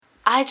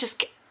I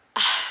just,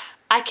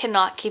 I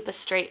cannot keep a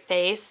straight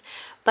face,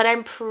 but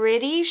I'm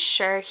pretty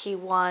sure he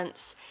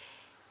wants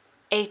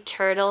a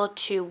turtle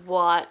to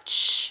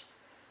watch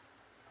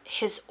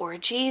his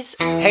orgies.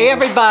 Hey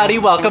everybody,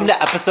 welcome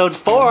to episode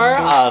 4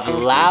 of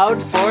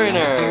Loud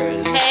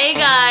Foreigners. Hey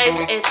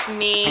guys, it's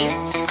me,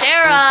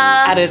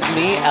 Sarah. And it's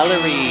me,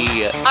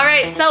 Ellery.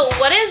 Alright, so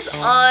what is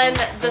on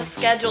the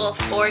schedule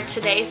for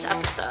today's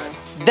episode?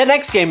 The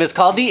next game is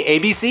called the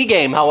ABC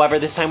game. However,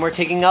 this time we're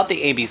taking out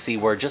the ABC.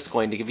 We're just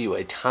going to give you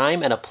a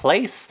time and a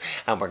place,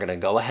 and we're going to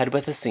go ahead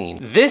with a scene.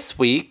 This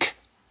week,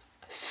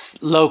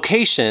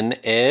 location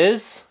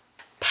is...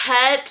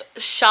 Pet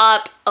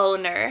shop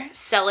owner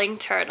selling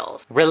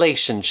turtles.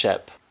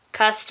 Relationship.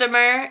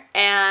 Customer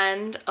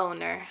and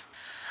owner.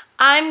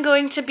 I'm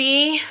going to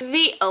be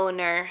the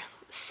owner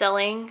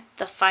selling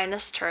the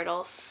finest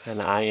turtles.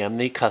 And I am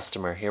the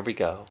customer. Here we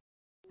go.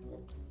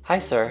 Hi,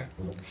 sir.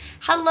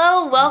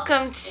 Hello,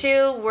 welcome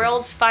to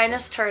World's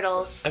Finest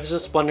Turtles. I was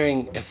just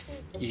wondering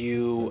if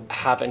you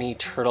have any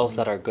turtles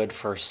that are good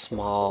for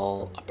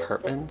small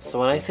apartments. So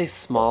when I say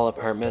small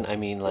apartment, I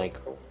mean like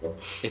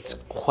it's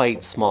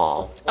quite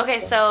small. Okay,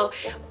 so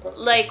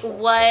like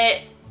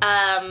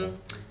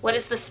what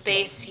is the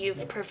space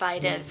you've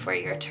provided for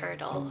your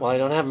turtle? Well, I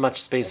don't have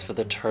much space for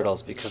the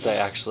turtles because I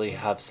actually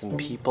have some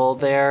people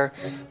there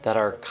that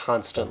are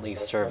constantly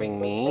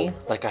serving me.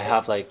 Like I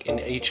have like in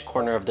each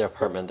corner of the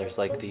apartment, there's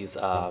like these,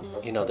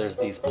 there's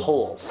these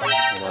poles,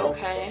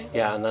 Okay.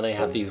 Yeah, and then I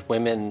have these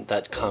women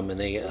that come and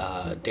they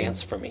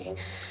dance for me.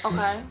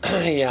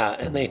 Okay. Yeah,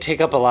 and they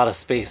take up a lot of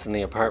space in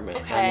the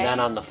apartment. Okay. And then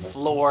on the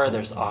floor,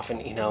 there's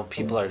often,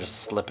 people are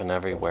just slipping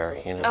everywhere,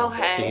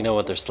 Okay. You know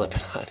what they're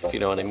slipping on, if you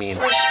know what I mean.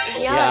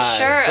 Yeah,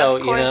 sure, so,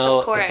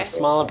 of course. It's a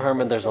small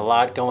apartment, there's a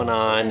lot going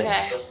on.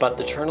 Okay. But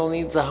the turtle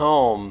needs a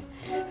home,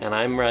 and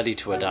I'm ready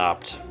to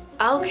adopt.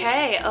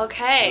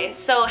 Okay.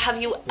 So have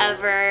you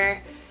ever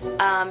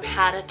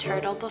had a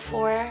turtle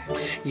before?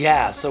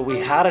 Yeah, so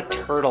we had a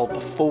turtle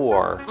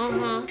before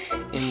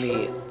in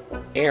the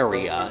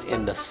area,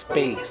 in the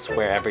space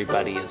where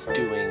everybody is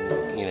doing,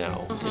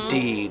 the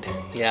deed.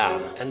 Yeah,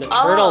 and the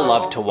turtle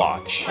loved to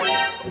watch.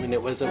 I mean,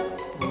 it was a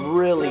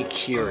really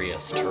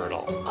curious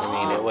turtle. I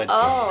mean, it would.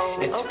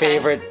 Its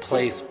favorite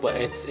place,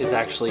 it's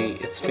actually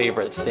its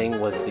favorite thing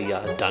was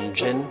the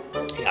dungeon.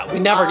 Yeah, we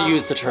never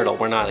used the turtle.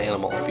 We're not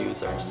animal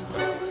abusers.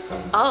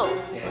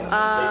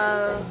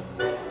 Yeah.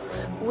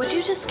 Would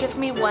you just give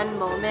me one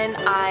moment?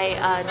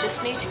 I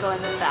just need to go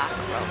in the back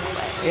real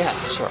quick. Yeah,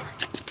 sure.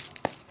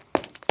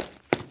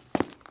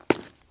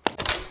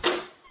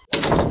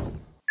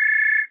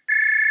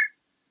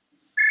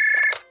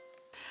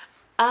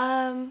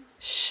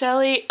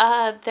 Shelly,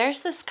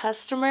 there's this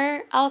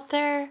customer out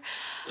there.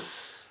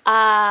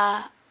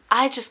 I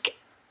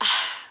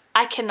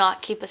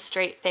cannot keep a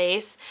straight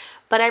face,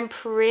 but I'm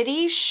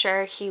pretty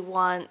sure he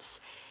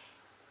wants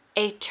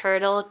a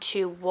turtle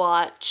to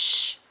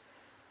watch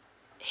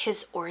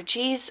his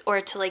orgies or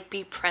to like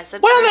be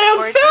present. Well,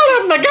 then sell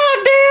him the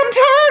goddamn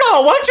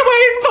turtle. What you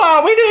waiting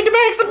for? We need to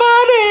make some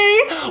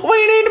money.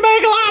 We need to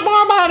make a lot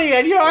more money.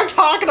 And you're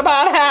talking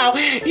about how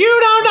you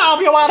don't know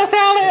if you want to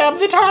sell him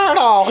the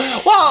turtle.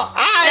 Well,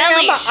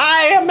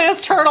 I am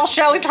Miss Turtle,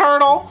 Shelly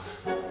Turtle.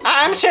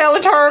 I'm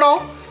Shelly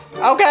Turtle.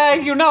 Okay,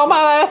 you know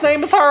my last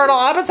name is Turtle.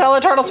 I've been selling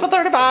turtles for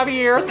 35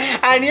 years,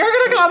 and you're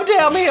gonna come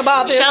tell me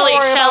about this story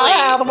about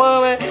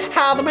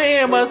how the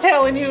man was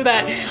telling you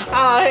that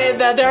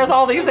that there's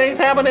all these things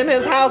happening in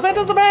his house. It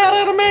doesn't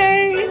matter to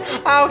me.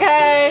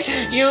 Okay,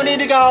 you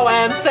need to go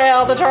and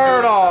sell the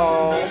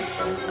turtle.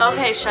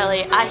 Okay,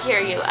 Shelly, I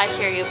hear you.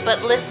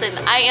 But listen,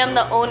 I am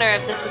the owner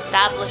of this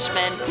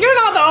establishment. You're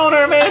not the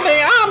owner of anything.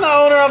 I'm the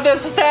owner of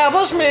this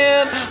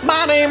establishment.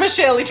 My name is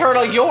Shelly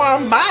Turtle. You're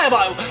my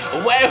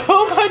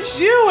who put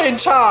you in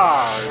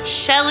charge?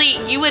 Shelly,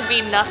 you would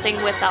be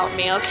nothing without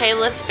me, okay?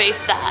 Let's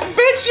face that.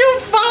 Bitch, you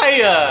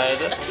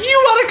fired. You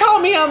want to call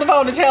me on the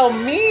phone and tell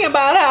me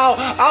about how,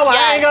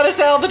 I ain't going to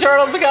sell the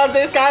turtles because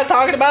this guy's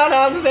talking about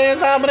how this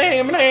is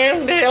happening. The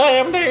girl,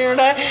 I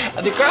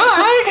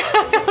ain't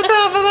got no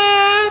time for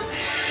that.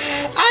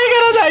 I ain't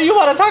gonna tell you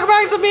want to talk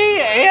back to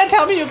me and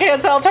tell me you can't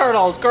sell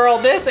turtles. Girl,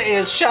 this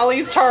is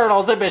Shelly's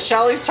Turtles. It's been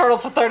Shelly's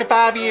Turtles for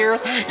 35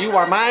 years. You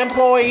are my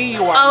employee.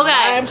 You are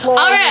my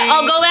employee. Alright,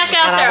 I'll go back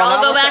out there.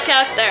 Go back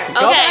out there. Okay.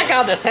 Go back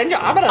out there.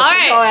 I'm gonna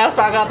send your ass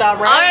back out there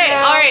right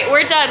now. Alright,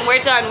 we're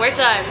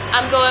done.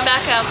 I'm going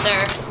back out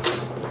there.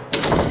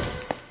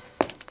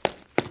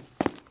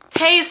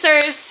 Hey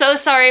sir, so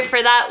sorry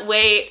for that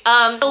wait.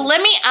 So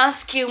let me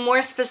ask you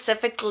more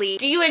specifically,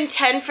 do you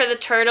intend for the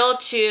turtle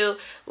to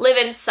live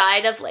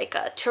inside of like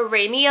a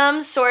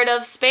terrarium sort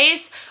of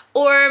space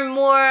or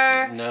more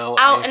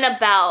out and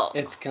about?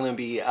 It's gonna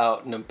be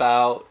out and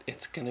about.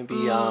 It's gonna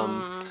be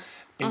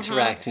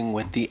interacting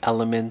with the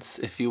elements,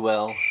 if you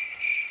will.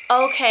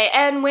 Okay,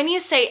 and when you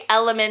say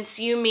elements,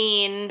 you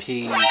mean...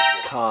 Pee,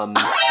 cum,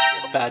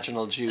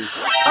 vaginal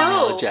juice,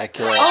 female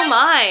ejaculate. Oh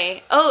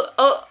my.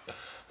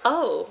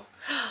 Oh.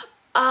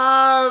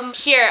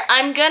 Here,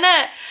 I'm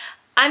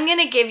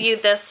gonna give you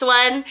this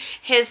one.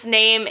 His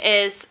name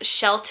is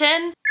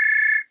Shelton.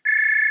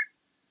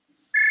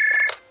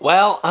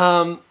 Well,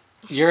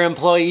 your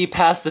employee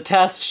passed the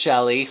test,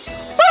 Shelly.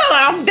 Well,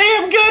 I'm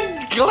damn good.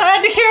 Glad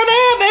to hear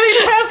that. Then he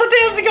passed the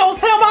test. You gonna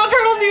sell my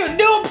turtles? You a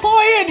new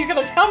employee, and you're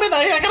gonna tell me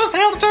that you're not gonna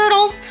sell the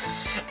turtles?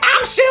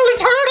 I'm Shelly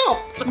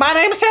Turtle. My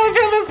name's Shelly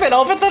Turtle. It's been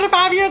over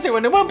 35 years. You're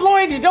a new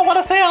employee, and you don't want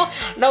to sell.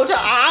 No,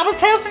 I was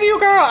testing you,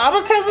 girl. I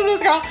was testing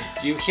this girl.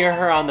 Do you hear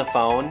her on the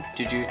phone?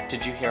 Did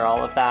you hear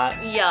all of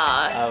that?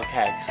 Yeah.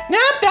 Okay.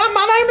 Yep.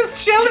 My name is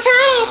Shelly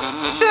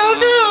Turtle.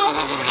 Shelly Turtle.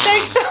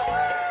 Thanks so much.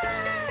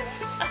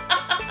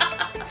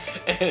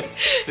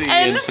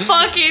 And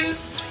fucking.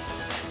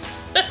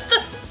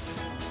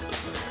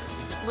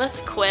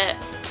 Let's quit.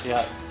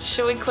 Yeah.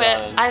 Should we quit?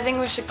 Done. I think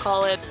we should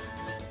call it.